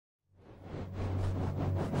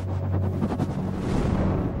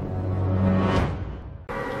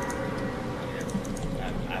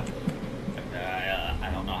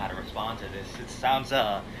It sounds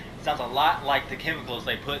a lot like the chemicals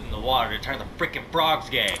they put in the water to turn the freaking frogs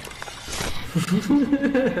gay.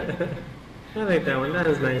 I like that one. That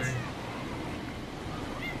is nice.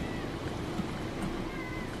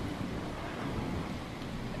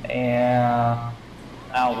 Yeah,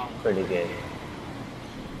 that was pretty good.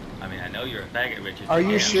 I mean, I know you're a faggot, Richard. Are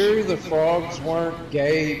you sure the frogs weren't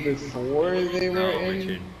gay before they were No, in?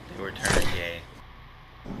 Richard, they were turned gay.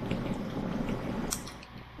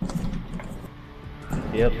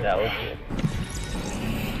 Yep, that was it.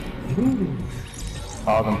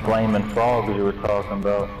 All them flaming frogs you were talking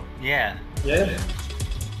about. Yeah. Yeah.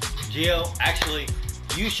 Gio, actually,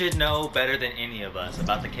 you should know better than any of us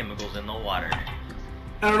about the chemicals in the water.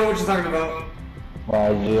 I don't know what you're talking about. Why,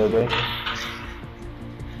 Gio?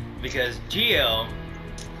 Because Gio,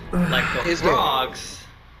 like the frogs,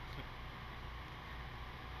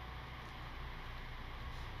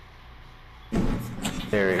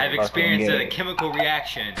 have experienced a chemical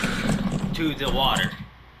reaction to the water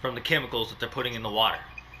from the chemicals that they're putting in the water.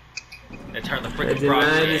 They turn the freaking frogs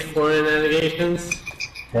deny gay. these foreign allegations.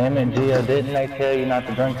 Damn it, Gio, didn't they tell you not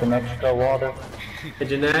to drink the Mexico water? I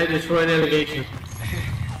deny these foreign allegations.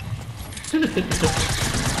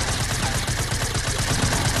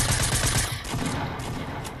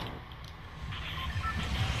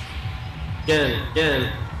 Again.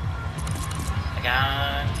 Again.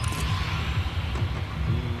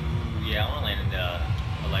 Ooh, yeah, I want to land in the.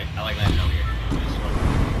 I like landing over here. Just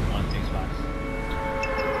one, two spots.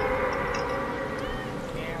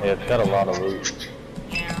 Yeah, it's got a lot of loot.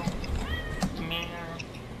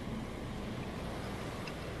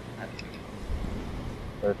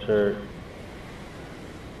 Richard.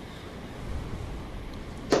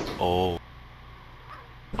 Oh.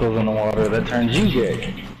 Goes in the water that turns you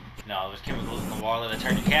gay. No, there's chemicals in the water that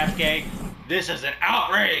turn your calf gay. This is an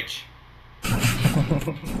outrage!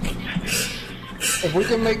 If we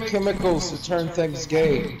can make chemicals to turn things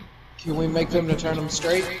gay, can we make them to turn them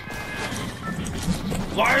straight?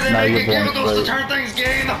 Why are they making chemicals to turn things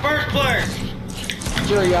gay in the first place?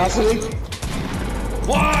 Curiosity?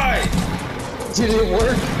 Why? Did it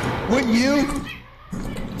work? Wouldn't you?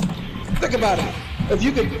 Think about it. If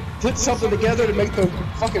you could put something together to make the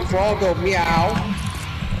fucking frog go meow,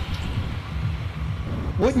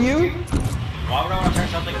 wouldn't you? Why would I want to turn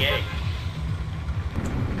something gay?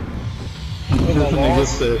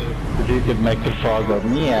 If you could make the frog go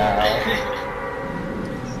meow.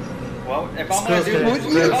 Well, if I'm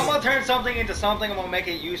gonna turn something into something, I'm gonna make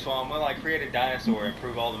it useful. I'm gonna like create a dinosaur and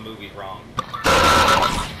prove all the movies wrong.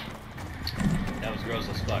 That was gross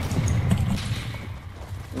as fuck.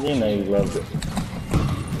 You know you loved it.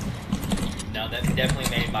 No, that definitely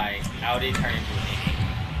made my Audi turn into an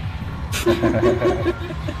Indy.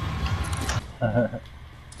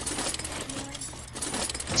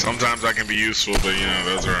 Sometimes I can be useful, but you know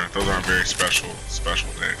those aren't very special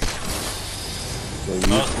days.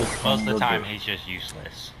 Most of the time, he's just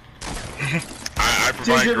useless. I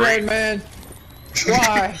provide Gingerbread great. man.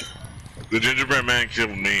 Why? The gingerbread man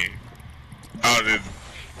killed me. Oh,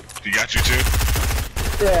 he got you too?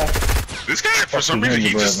 Yeah. This guy, for some reason,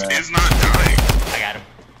 he just man. is not dying. I got him.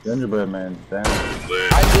 Gingerbread man's down.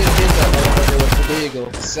 I did hit that motherfucker with the vehicle.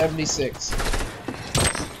 76. Are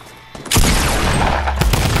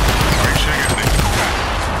you sure you're thinking that?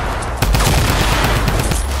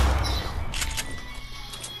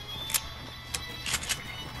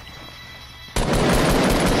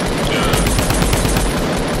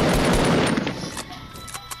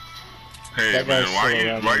 Hey That man, guy's why still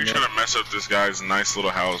are around you there. trying to mess up this guy's nice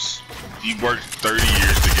little house? He worked 30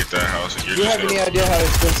 years to get that house, and you're Do you just have any gonna... idea how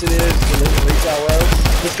expensive it is to live in retail road?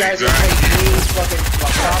 This guy's just paying huge fucking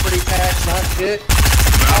property tax, not shit.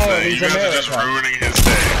 Nothing. he's You guys are just American. ruining his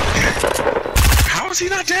day. How is he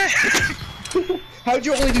not dead? How'd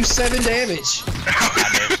you only do 7 damage?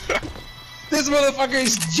 This motherfucker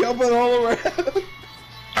is jumping all around.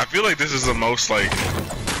 I feel like this is the most like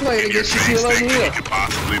Playing in your against face Shaquille thing that he O'Neal. could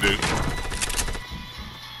possibly do.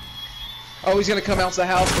 Oh, he's gonna come out to the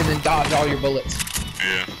house and then dodge all your bullets.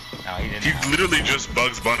 Yeah. No, he didn't. He literally just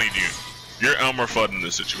Bugs Bunny'd you. You're Elmer Fudd in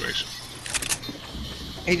this situation.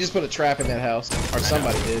 He just put a trap in that house, or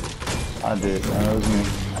somebody did. I did. That was me.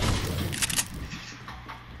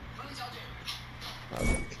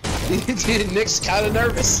 Dude, Nick's kind of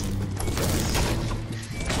nervous.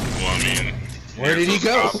 Well, I mean, Where did he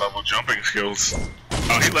go? Top level jumping skills.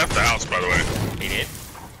 Oh, he left the house, by the way. He did?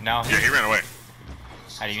 No. Yeah, he ran away.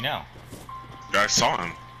 How do you know? I saw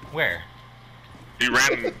him. Where? He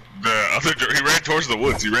ran he ran towards the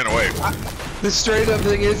woods. He ran away. The straight up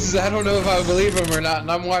thing is I don't know if I believe him or not, and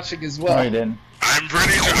I'm watching as well. No, he didn't. I'm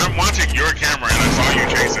pretty sure I'm watching your camera, and I saw you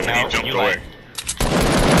chase him, and he jumped you away. lied.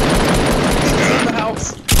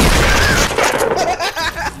 counts.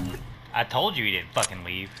 I told you he didn't fucking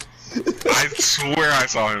leave. I swear I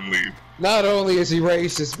saw him leave. Not only is he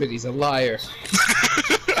racist, but he's a liar.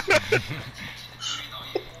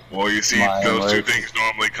 Well, you see, those two things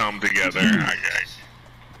normally come together.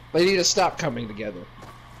 They need to stop coming together.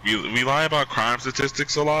 We lie about crime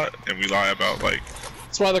statistics a lot, and we lie about like.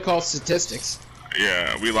 That's why they're called statistics.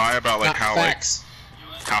 Yeah, we lie about like Not how facts.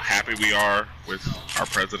 like how happy we are with our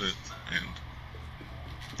president, and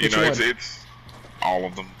you Which know one? it's all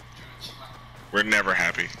of them. We're never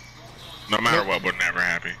happy, no matter what. We're never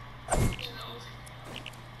happy.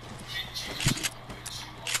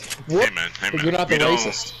 Whoop. Hey man, You're not the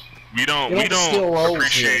racist. We don't steal roles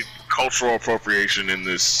appreciate here. cultural appropriation in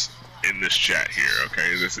this chat here.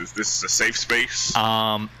 Okay, this is a safe space.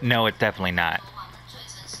 No, it's definitely not.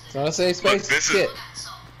 It's not a safe space. Look, this Shit.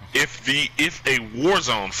 if a war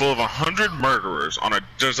zone full of 100 murderers on a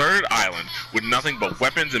deserted island with nothing but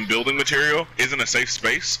weapons and building material isn't a safe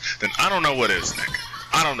space, then I don't know what is, Nick.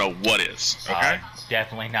 I don't know what is. Okay.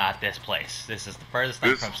 Definitely not this place. This is the furthest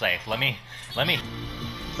thing from safe. Let me.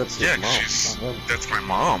 That's Yeah, that's my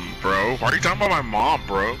mom, bro. Why are you talking about my mom,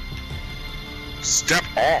 bro? Step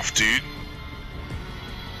off, dude.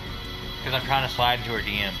 Because I'm trying to slide into her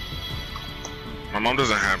DM. My mom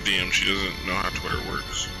doesn't have DM. She doesn't know how Twitter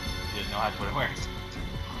works. She doesn't know how Twitter works.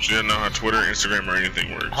 She doesn't know how Twitter, Instagram, or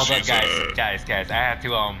anything works. Hold up, guys.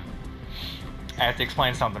 I have to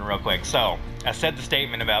explain something real quick. So, I said the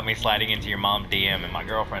statement about me sliding into your mom's DM, and my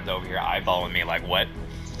girlfriend's over here eyeballing me like, what?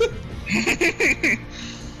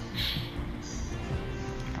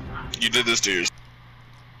 You did this to yourself.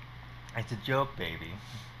 It's a joke, baby.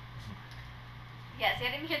 Yeah, see,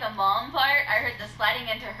 I didn't hear the mom part. I heard the sliding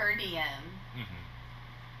into her DM.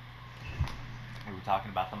 We were talking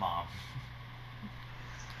about the mom.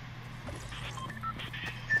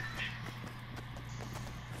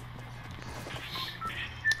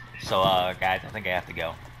 So, guys, I think I have to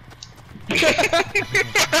go.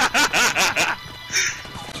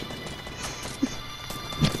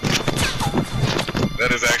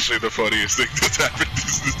 That is actually the funniest thing that's happened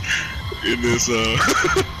in this, Oh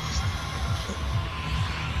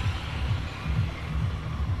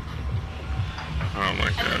my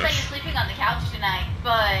It looks like you're gosh. sleeping on the couch tonight,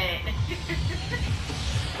 but...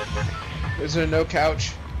 Is there no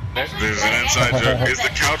couch? There's an inside joke. Is the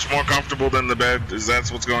couch more comfortable than the bed? Is that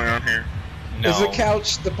what's going on here? No. Is the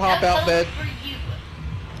couch the pop-out bed? For you.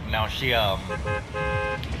 No, she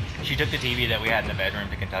took the TV that we had in the bedroom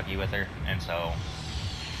to Kentucky with her, and so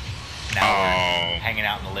now we're hanging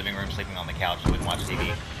out in the living room, sleeping on the couch, so we can watch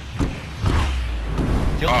TV.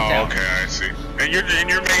 Oh, okay, I see. And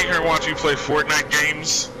you're making her watch you play Fortnite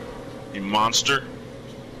games? You monster.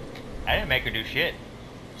 I didn't make her do shit.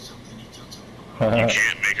 You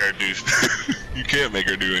can't make her do you can't make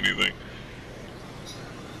her do anything.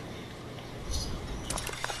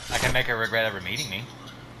 I can make her regret ever meeting me.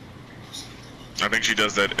 I think she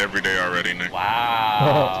does that every day already, Nick.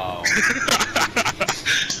 Wow.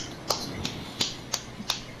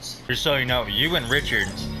 Just so you know, you and Richard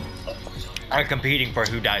are competing for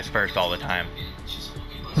who dies first all the time.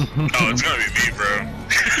 Oh, it's gonna be me, bro.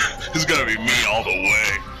 It's gonna be me all the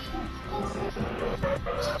way.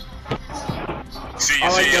 See, I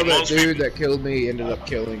like how that most dude that killed me ended up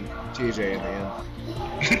killing TJ in the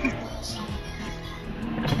end.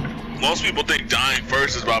 Most people think dying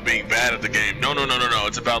first is about being bad at the game. No.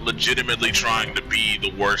 It's about legitimately trying to be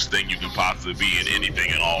the worst thing you can possibly be in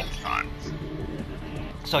anything at all the time.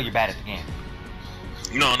 So you're bad at the game.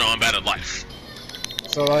 No, I'm bad at life.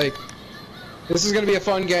 So like, this is gonna be a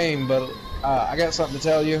fun game, but I got something to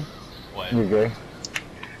tell you. What? You good?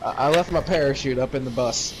 I left my parachute up in the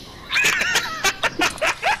bus.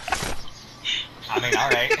 I mean,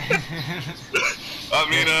 alright. I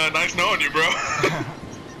mean, nice knowing you, bro.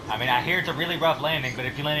 I mean, I hear it's a really rough landing, but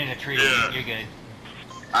if you land in a tree, Yeah. you're good.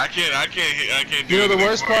 I can't do You know the anything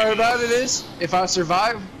worst for part you. about it is, if I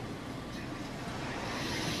survive,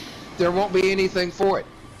 there won't be anything for it.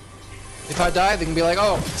 If I die, they can be like,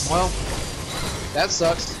 oh, well, that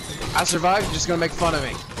sucks. I survived, you're just gonna make fun of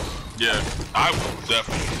me. Yeah, I will,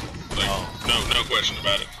 definitely. Like, no question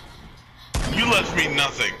about it. You left me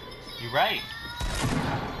nothing. You're right.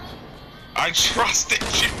 I trusted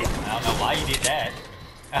you. I don't know why you did that.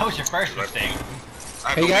 That was your first mistake.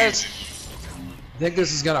 I Hey believed guys, you. I think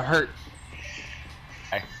this is gonna hurt.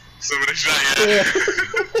 Somebody shot you. Yeah.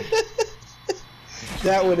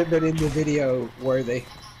 That would have been in the video worthy.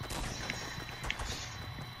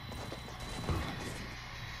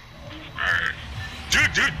 Alright.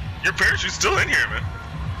 Dude, your parachute's still in here, man.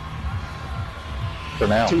 For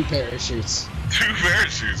now. 2 parachutes. 2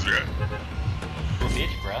 parachutes, bro.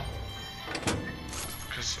 bitch, bruh?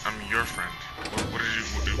 Because I'm your friend. What did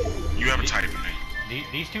you haven't typed me.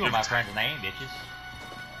 These two are my friends and they ain't bitches.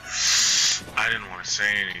 I didn't want to say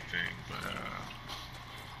anything, but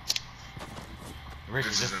Richard,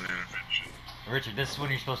 this is an intervention. Richard, this is when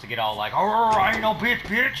you're supposed to get all like, oh, I ain't no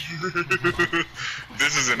bitch.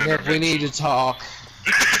 This is an Look, intervention. we need to talk.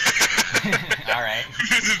 Alright.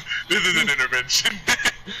 This is an intervention.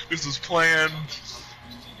 This was planned.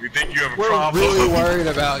 We think you have a We're problem. really worried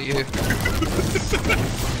about you.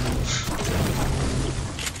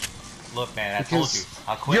 Look, man, I told you.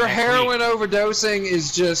 I'll quit Your next heroin week. overdosing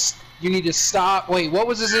is just. You need to stop. Wait, what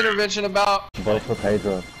was this intervention about? Vote for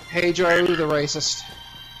Pedro. Pedro, the racist.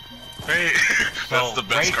 Hey, that's So, the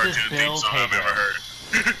best racist cartoon theme Bill song I've Pedro. ever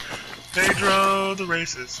heard. Pedro the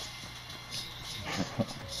racist.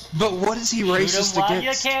 But what is he Shoot 'em racist while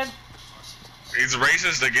against? you can. He's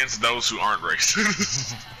racist against those who aren't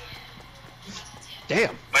racist.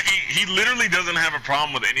 Damn. Like he literally doesn't have a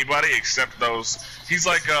problem with anybody except those. He's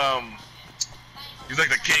like the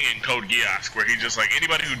king in Code Geass, where he just like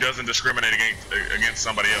anybody who doesn't discriminate against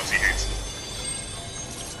somebody else, he hates.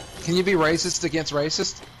 Can you be racist against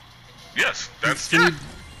racist? Yes, that's Can you,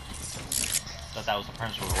 Thought that was the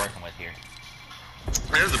premise we were working with here.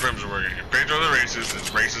 Here's the premise we're working here. Pedro the racist is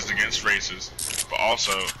racist against races, but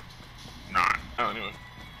also not. Oh, anyway,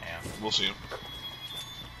 Yeah. we'll see him.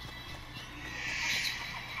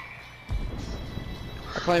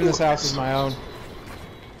 I claim this house as my own.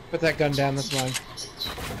 Put that gun down, that's mine.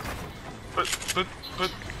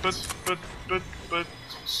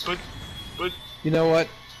 But. You know what?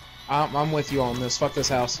 I'm with you on this. Fuck this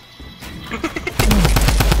house.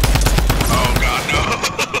 Oh God, no!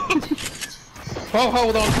 Oh,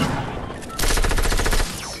 hold on.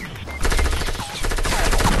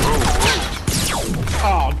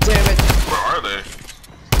 Oh, damn it. Where are they?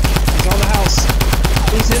 He's on the house.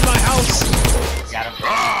 He's in my house. Got him.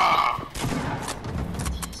 Ah!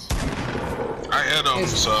 I hit him,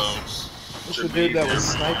 It's- so. It's the should dude be that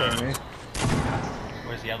was different. sniping me.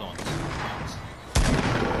 Where's the other one?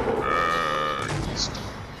 He's-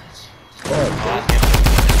 Oh, that's him.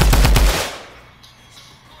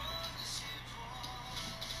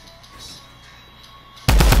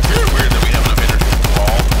 Very weird that we have enough energy to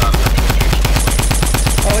fall, not enough energy.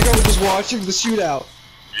 I like how we're just watching the shootout.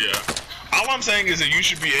 Yeah. All I'm saying is that you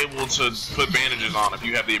should be able to put bandages on if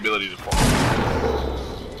you have the ability to fall.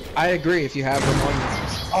 I agree if you have them on.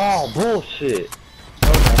 Oh, bullshit.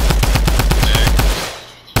 You're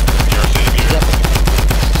savior. You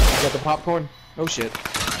got the popcorn? Oh shit.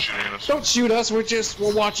 Shooting us. Don't shoot us, we're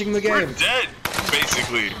watching the We're game. dead,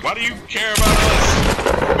 basically. Why do you care about us?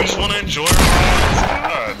 We just want to enjoy our lives.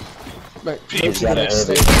 God. Right, He's go to the got next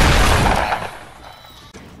it. stage.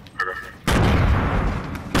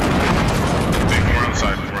 Take more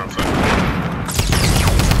outside, more outside.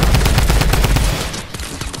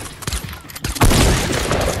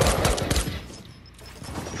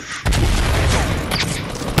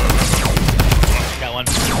 Got one.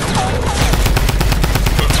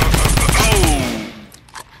 Oh!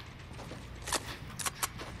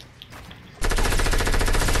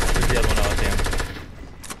 Where's the other one? Oh, damn.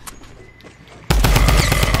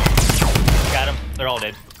 Got him. They're all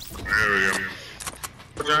dead. There we go.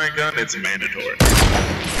 With a giant gun, it's mandatory.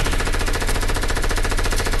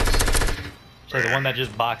 So the one that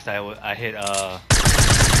just boxed, I hit, Which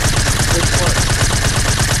one?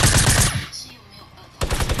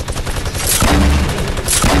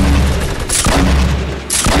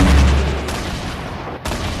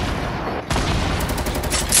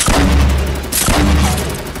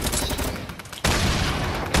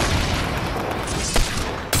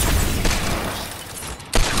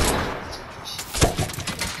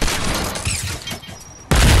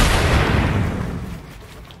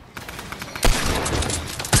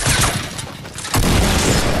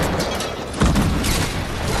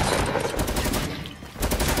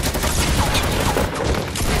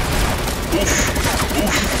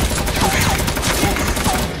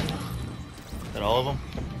 is that all of them?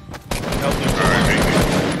 Alright, thank you.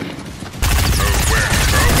 Where?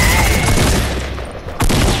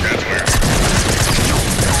 That's where.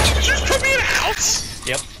 Did you just put me in a house?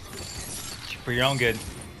 Yep. For your own good.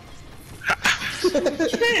 I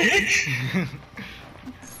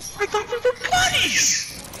thought we were buddies!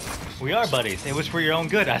 We are buddies. It was for your own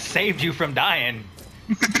good. I saved you from dying.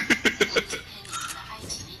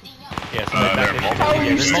 Yeah, so there are multiple How are you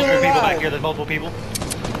there's still multiple people back alive? here. There's multiple people.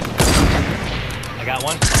 I got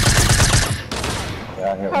one.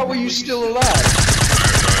 Yeah, I hear How him. are you still alive? I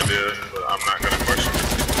have no idea, but I'm not gonna question it.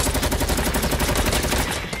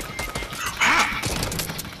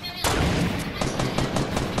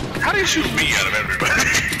 How do you shoot me out of everybody?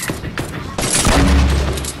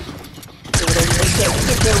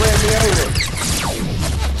 They ran me over.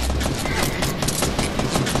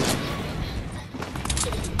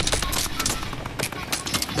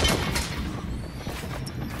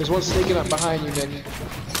 There's one sneaking up behind you, Nick.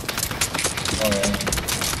 Oh yeah.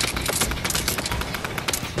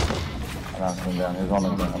 I knocked him down. He's on the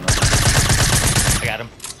ground. I got him.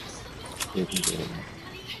 Yes, he did. I got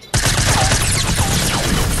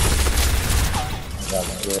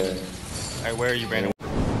him. Yeah. Alright, where are you, Brandon?